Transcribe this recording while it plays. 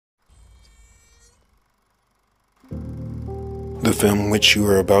The film which you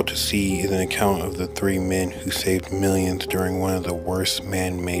are about to see is an account of the three men who saved millions during one of the worst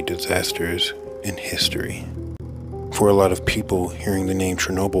man-made disasters in history. For a lot of people, hearing the name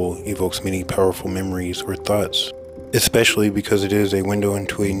Chernobyl evokes many powerful memories or thoughts, especially because it is a window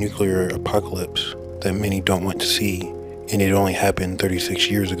into a nuclear apocalypse that many don't want to see, and it only happened 36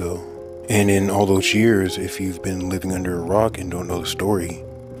 years ago. And in all those years, if you've been living under a rock and don't know the story,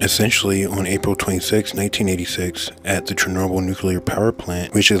 essentially, on April 26, 1986, at the Chernobyl nuclear power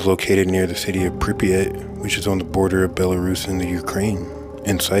plant, which is located near the city of Pripyat, which is on the border of Belarus and the Ukraine,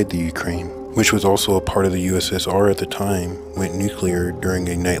 inside the Ukraine, which was also a part of the USSR at the time, went nuclear during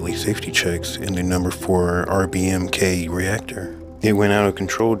a nightly safety checks in the number 4 RBMK reactor. It went out of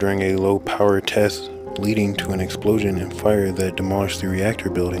control during a low power test, leading to an explosion and fire that demolished the reactor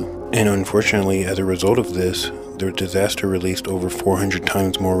building. And unfortunately, as a result of this, the disaster released over 400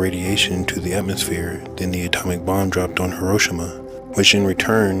 times more radiation to the atmosphere than the atomic bomb dropped on Hiroshima, which in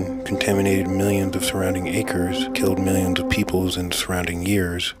return contaminated millions of surrounding acres, killed millions of peoples in the surrounding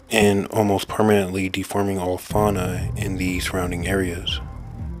years, and almost permanently deforming all fauna in the surrounding areas.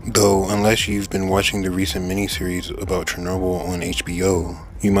 Though, unless you've been watching the recent miniseries about Chernobyl on HBO,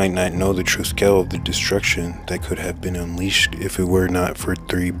 you might not know the true scale of the destruction that could have been unleashed if it were not for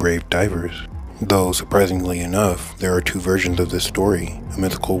 3 brave divers. Though, surprisingly enough, there are 2 versions of this story, a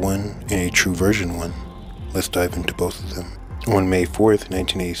mythical one and a true version one. Let's dive into both of them. On May 4th,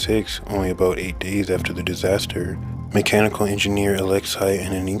 1986, only about 8 days after the disaster, mechanical engineer Alexei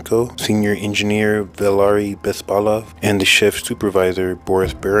Ananenko, senior engineer Valeri Bespalov, and the shift supervisor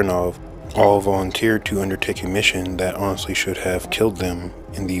Boris Baranov all volunteered to undertake a mission that honestly should have killed them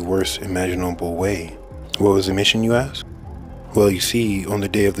in the worst imaginable way. What was the mission, you ask? Well, you see, on the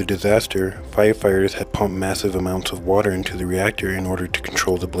day of the disaster, firefighters had pumped massive amounts of water into the reactor in order to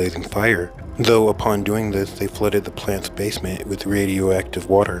control the blazing fire. Though upon doing this, they flooded the plant's basement with radioactive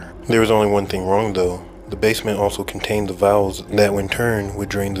water. There was only one thing wrong though. The basement also contained the valves that in turn would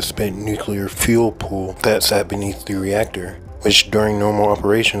drain the spent nuclear fuel pool that sat beneath the reactor, which during normal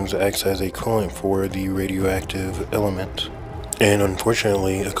operations acts as a coolant for the radioactive elements. And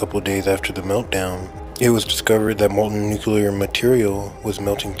unfortunately, a couple days after the meltdown, it was discovered that molten nuclear material was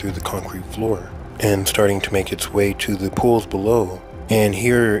melting through the concrete floor and starting to make its way to the pools below. And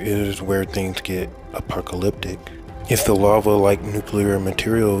here is where things get apocalyptic. If the lava-like nuclear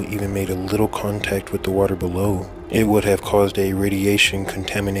material even made a little contact with the water below, it would have caused a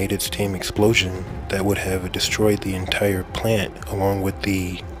radiation-contaminated steam explosion that would have destroyed the entire plant along with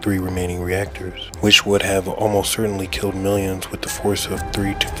the 3 remaining reactors, which would have almost certainly killed millions with the force of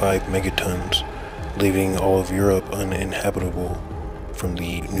 3 to 5 megatons, leaving all of Europe uninhabitable from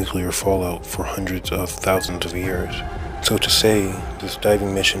the nuclear fallout for hundreds of thousands of years. So to say this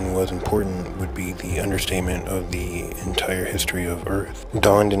diving mission was important would be the understatement of the entire history of Earth.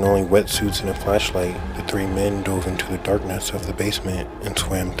 Donned in only wetsuits and a flashlight, the 3 men dove into the darkness of the basement and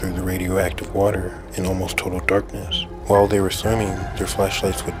swam through the radioactive water in almost total darkness. While they were swimming, their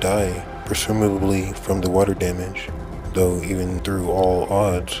flashlights would die, presumably from the water damage, though even through all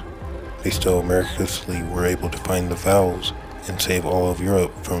odds, they still miraculously were able to find the valves and save all of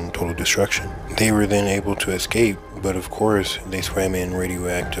Europe from total destruction. They were then able to escape, but of course they swam in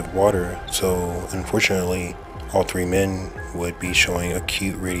radioactive water, so unfortunately all 3 men would be showing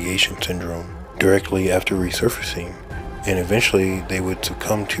acute radiation syndrome directly after resurfacing, and eventually they would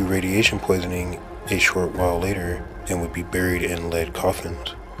succumb to radiation poisoning a short while later and would be buried in lead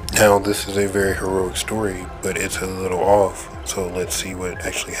coffins. Now, this is a very heroic story, but it's a little off, so let's see what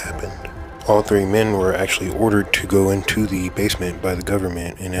actually happened. All 3 men were actually ordered to go into the basement by the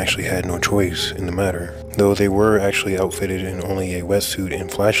government and actually had no choice in the matter. Though they were actually outfitted in only a wetsuit and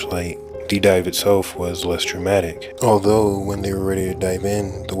flashlight, the dive itself was less dramatic. Although, when they were ready to dive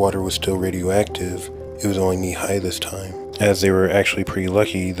in, the water was still radioactive. It was only knee-high this time, as they were actually pretty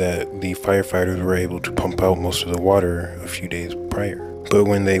lucky that the firefighters were able to pump out most of the water a few days prior. But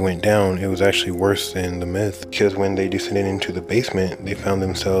when they went down, it was actually worse than the myth, because when they descended into the basement, they found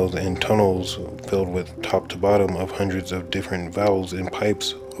themselves in tunnels filled with top to bottom of hundreds of different valves and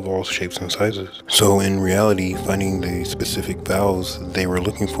pipes of all shapes and sizes. So in reality, finding the specific valves they were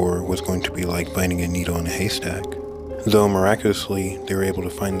looking for was going to be like finding a needle in a haystack. Though miraculously, they were able to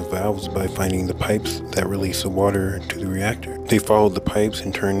find the valves by finding the pipes that release the water to the reactor. They followed the pipes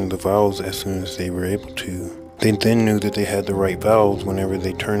and turned the valves as soon as they were able to. They then knew that they had the right valves whenever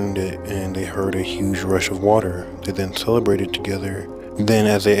they turned it and they heard a huge rush of water. They then celebrated together. Then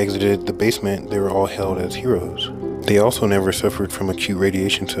as they exited the basement, they were all hailed as heroes. They also never suffered from acute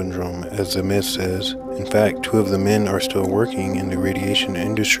radiation syndrome, as the myth says. In fact, 2 of the men are still working in the radiation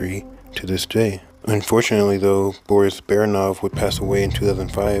industry to this day. Unfortunately though, Boris Baranov would pass away in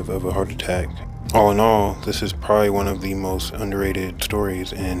 2005 of a heart attack. All in all, this is probably one of the most underrated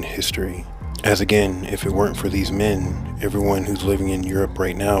stories in history. As again, if it weren't for these men, everyone who's living in Europe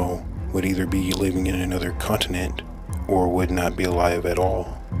right now would either be living in another continent or would not be alive at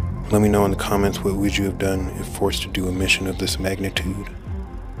all. Let me know in the comments what would you have done if forced to do a mission of this magnitude.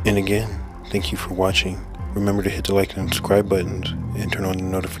 And again, thank you for watching. Remember to hit the like and subscribe buttons and turn on the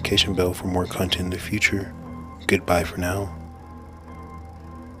notification bell for more content in the future. Goodbye for now.